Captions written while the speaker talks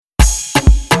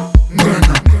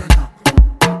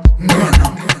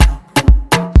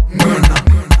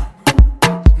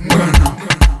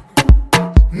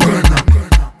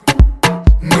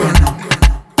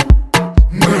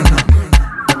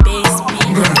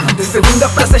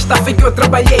pra sexta foi que eu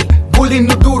trabalhei, bullying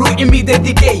no duro e me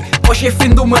dediquei. Hoje é fim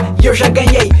de uma e eu já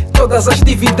ganhei, todas as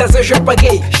dívidas eu já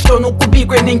paguei. Estou no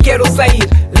cubico e nem quero sair,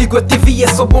 ligo a TV e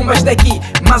sou bombas daqui.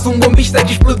 Mais um bombista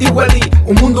que explodiu ali,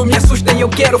 o mundo me assusta e eu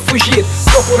quero fugir.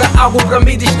 Procura algo pra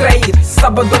me distrair,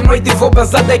 sábado à noite vou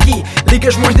bazar daqui. Liga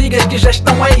os meus niggas que já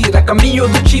estão a ir a caminho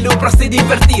do Chile pra se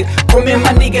divertir. Com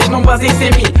mesma niggas não basem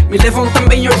sem mim, me levam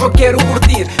também hoje eu quero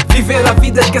curtir. Viver a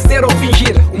vida, esquecer ou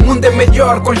fingir, o mundo é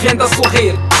melhor com gente a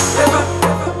sorrir. Leva,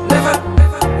 leva,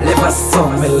 leva só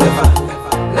me leva.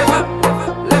 Leva,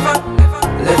 leva,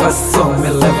 leva só me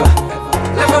leva.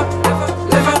 Leva,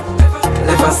 leva,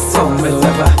 leva só me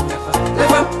leva.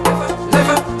 Leva,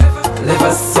 leva,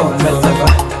 leva só me leva.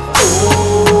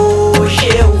 Hoje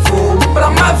eu vou pra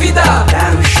má vida,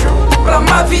 dar um show. Pra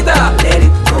má vida, let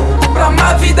it go. Pra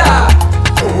má vida.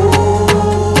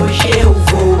 Hoje eu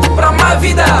vou pra má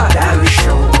vida, dar um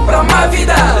show. Pra má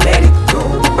vida, let it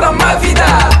go. Pra má vida.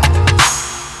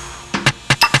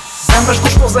 Ambas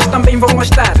gostosas também vão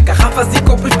estar, garrafas e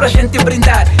copos pra gente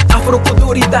brindar.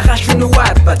 Afrocultura e tarracho no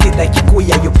ar, batida que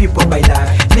cuia e o people bailar.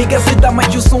 Niggas e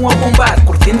damas e o som a bombar,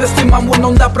 curtindo esse mambo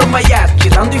não dá pra maiar.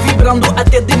 Girando e vibrando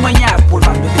até de manhã,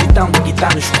 pulando e gritando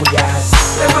guitarra escolhar.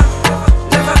 Leva,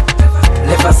 leva,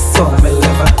 leva só me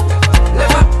leva.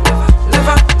 Leva,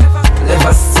 leva,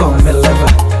 leva só me leva.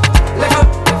 Leva,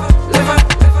 leva,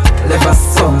 leva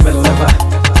só me leva.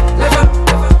 Leva,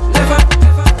 leva,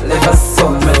 leva só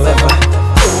me leva.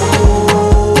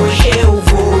 Hoje eu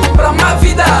vou pra má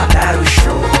vida, dar o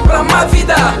show. Pra má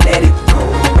vida, let it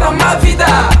go. Pra má vida.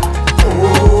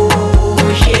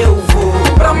 Hoje eu vou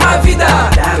pra má vida,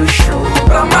 dar o show.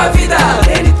 Pra má vida,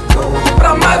 let it go.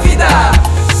 Pra má vida.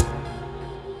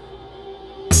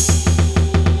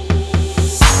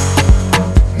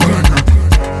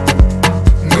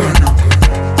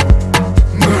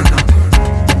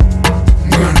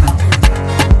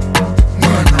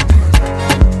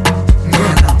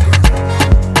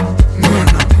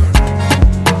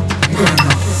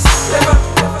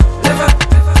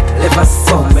 Leva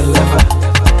só me leva.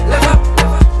 Leva,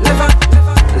 leva,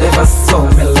 leva só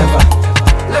me leva.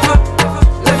 Leva,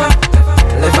 leva,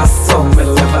 leva só me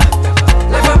leva.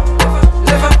 Leva,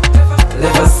 leva,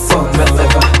 leva só me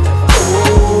leva.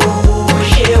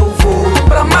 Hoje eu vou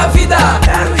pra má vida,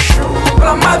 dar o show.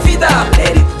 Pra má vida,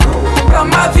 let it go. Pra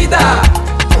má vida.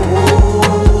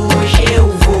 Hoje eu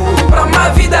vou pra má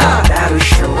vida, dar o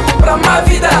show. Pra má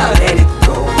vida, let it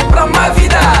go. Pra má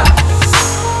vida.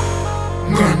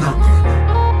 Ngana,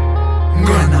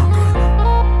 ngana,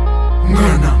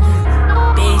 ngana,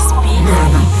 Baze beat.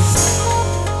 ngana,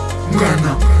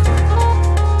 ngana.